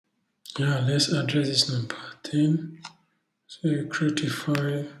Yeah, let's address this number 10. So you create a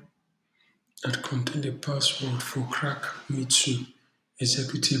file that contains the password for crack me too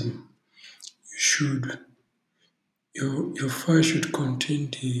executable. You should your file should contain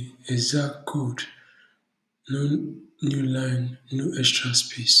the exact code, no new line, no extra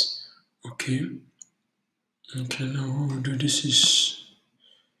space. Okay. Okay, now what we'll do, this is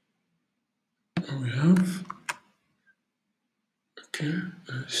what we have. Okay,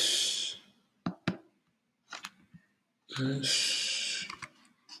 let's let's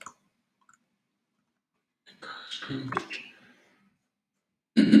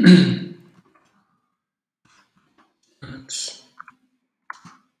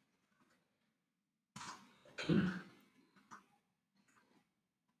okay.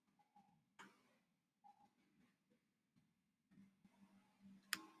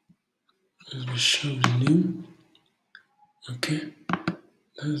 Let's show the name. Okay,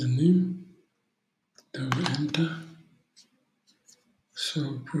 that's the name. Then we enter.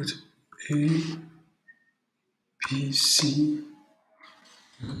 So put A, B, C,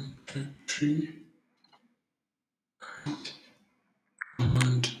 1, 2, 3,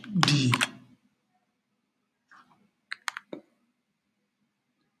 and D.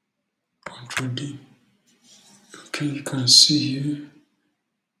 Control D. Okay, you can see here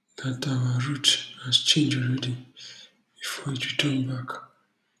that our root has changed already before it return back.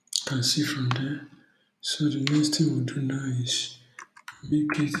 You can see from there. So the next thing we'll do now is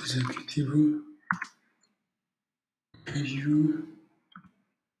make it executable. U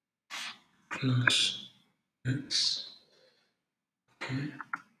plus X. Okay.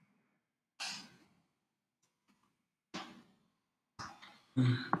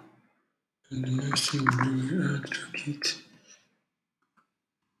 And the next thing we'll do is add to git.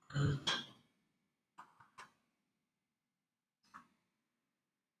 Add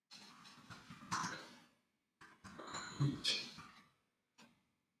it.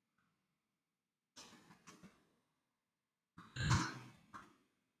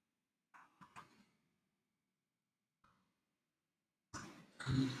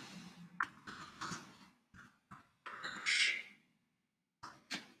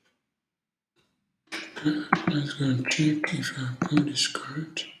 Let's go and check if our code is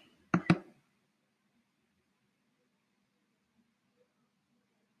correct.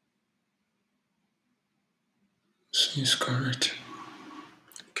 So it's correct.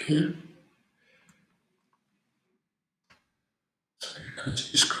 Okay. So you can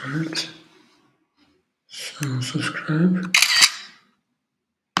see it's correct. So subscribe.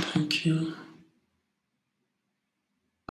 Thank you.